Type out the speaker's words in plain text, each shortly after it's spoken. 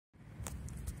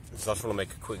So I just want to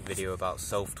make a quick video about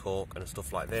self-talk and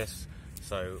stuff like this.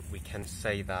 So we can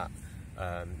say that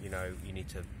you know, you need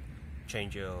to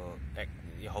change your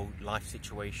whole life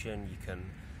situation.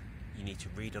 You need to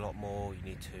read a lot more. You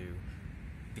need to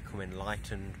become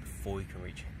enlightened before you can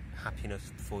reach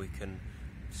happiness, before you can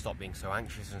stop being so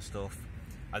anxious and stuff.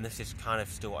 And this is kind of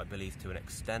still what I believe to an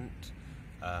extent.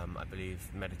 I believe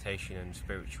meditation and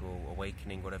spiritual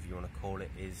awakening, whatever you want to call it,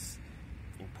 is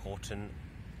important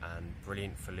and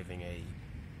brilliant for living a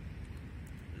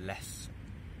less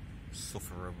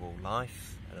sufferable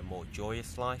life and a more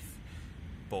joyous life.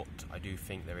 But I do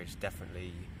think there is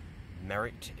definitely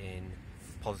merit in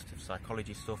positive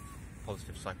psychology stuff,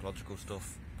 positive psychological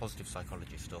stuff, positive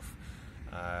psychology stuff.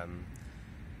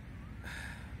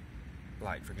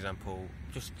 Like, for example,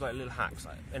 just like little hacks,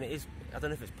 and it is, I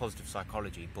don't know if it's positive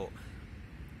psychology, but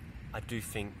I do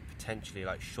think potentially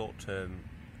like short-term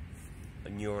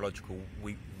neurological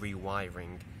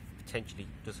rewiring potentially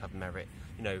does have merit.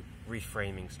 You know,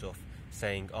 reframing stuff,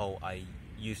 saying, oh, I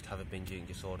used to have a binge eating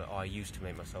disorder, or I used to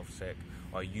make myself sick,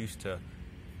 or I used to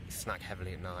snack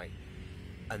heavily at night,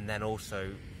 and then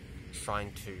also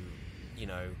trying to, you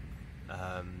know,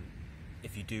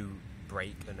 if you do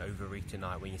break and overeat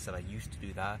tonight, when you said I used to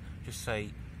do that, just say,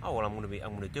 oh well, I'm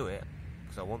going to do it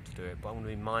because I want to do it, but I'm going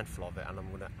to be mindful of it, and I'm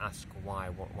going to ask why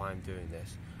I'm doing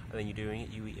this. And then you're doing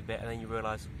it, you eat a bit, and then you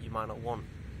realise you might not want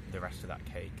the rest of that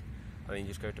cake, and then you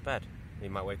just go to bed. You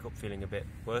might wake up feeling a bit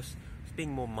worse. It's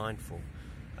being more mindful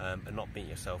and not beating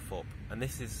yourself up. And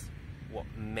this is what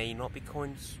may not be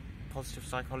coined positive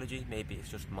psychology. Maybe it's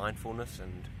just mindfulness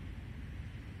and,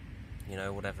 you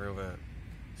know, whatever other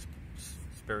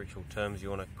spiritual terms you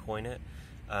want to coin it.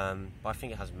 But I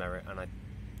think it has merit, and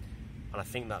I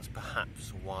think that's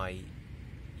perhaps why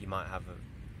you might have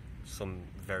some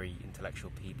very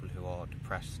intellectual people who are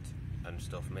depressed and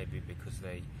stuff. Maybe because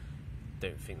they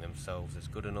don't think themselves as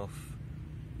good enough.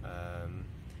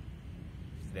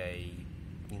 They,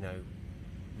 you know,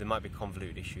 there might be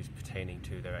convoluted issues pertaining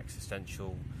to their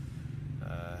existential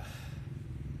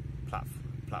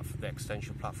the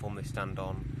existential platform they stand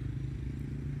on,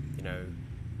 you know,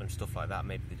 and stuff like that.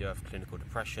 Maybe they do have clinical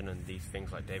depression and these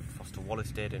things, like David Foster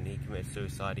Wallace did, and he committed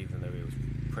suicide even though he was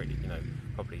pretty, you know,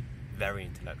 probably very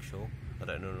intellectual. I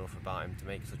don't know enough about him to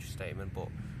make such a statement, but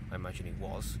I imagine he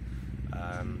was.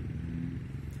 But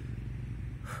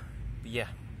yeah,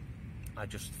 I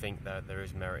just think that there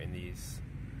is merit in these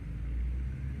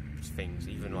things,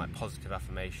 even like positive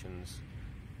affirmations.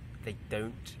 They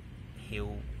don't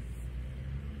heal,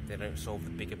 they don't solve the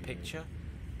bigger picture,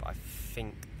 but I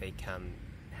think they can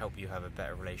help you have a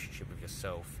better relationship with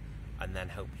yourself, and then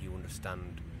help you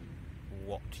understand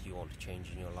what you want to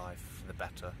change in your life for the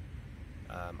better.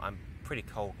 I'm pretty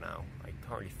cold now, I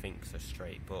can't really think so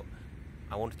straight, but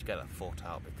I wanted to get that thought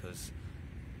out, because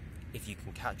if you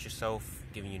can catch yourself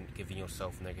giving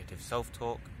yourself negative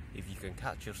self-talk, if you can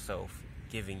catch yourself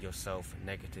giving yourself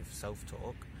negative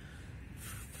self-talk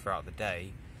throughout the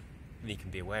day, then you can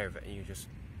be aware of it, and you just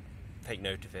take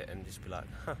note of it and just be like,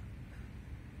 huh,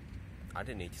 I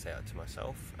didn't need to say that to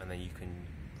myself. And then you can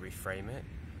reframe it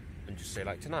and just say,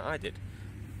 like tonight I did.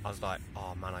 I was like,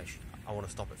 oh man, I want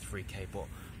to stop at 3k, but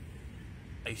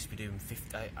I used to be doing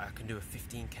I can do a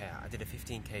 15k. I did a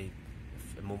 15k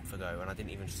a month ago and I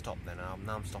didn't even stop then.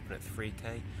 Now I'm stopping at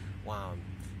 3k. Wow,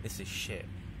 this is shit.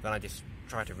 Then I just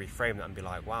try to reframe that and be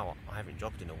like, wow, I haven't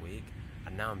jogged in a week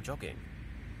and now I'm jogging.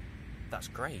 That's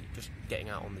great, just getting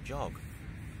out on the jog.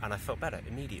 And I felt better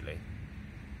immediately.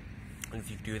 And if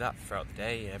you do that throughout the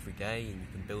day, every day, and you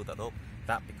can build that up,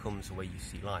 that becomes the way you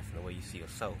see life and the way you see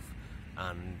yourself.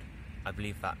 And I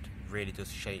believe that really does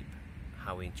shape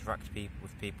how we interact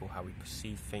with people, how we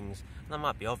perceive things. And that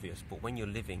might be obvious, but when you're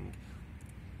living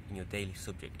in your daily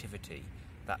subjectivity,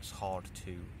 that's hard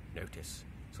to notice,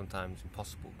 sometimes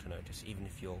impossible to notice, even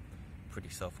if you're pretty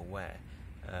self-aware.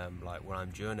 Like when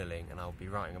I'm journaling and I'll be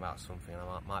writing about something, and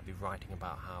I might be writing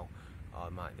about how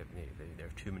there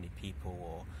are too many people,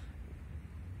 or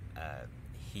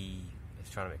he is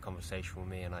trying to make conversation with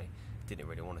me and I didn't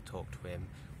really want to talk to him.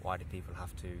 Why do people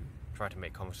have to try to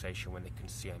make conversation when they can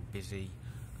see I'm busy?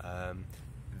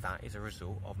 That is a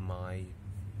result of my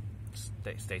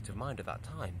state of mind at that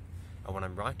time. And when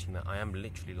I'm writing that, I am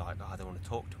literally like, oh, I don't want to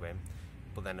talk to him.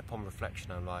 But then upon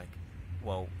reflection, I'm like,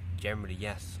 well, generally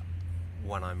yes,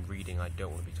 when I'm reading I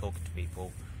don't want to be talking to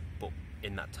people, but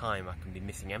in that time I can be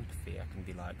missing empathy. I can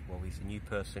be like, well, he's a new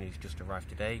person who's just arrived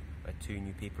today, where 2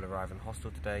 new people arrive in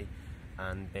hostel today,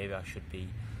 and maybe I should be,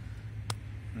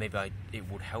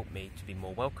 it would help me to be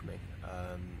more welcoming.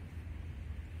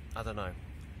 I don't know,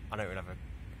 I don't really have a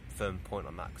firm point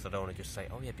on that, because I don't want to just say,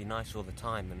 oh yeah, be nice all the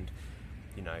time, and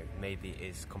you know, maybe it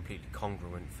is completely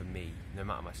congruent for me, no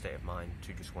matter my state of mind,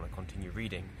 to just want to continue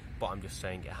reading, but I'm just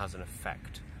saying it has an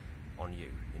effect on you,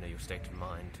 you know, your state of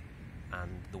mind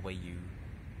and the way you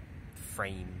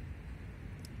frame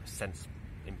sense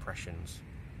impressions,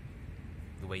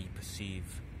 the way you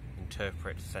perceive,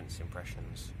 interpret sense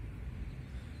impressions.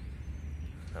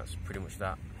 That's pretty much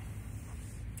that.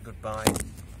 Goodbye.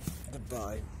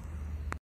 Goodbye.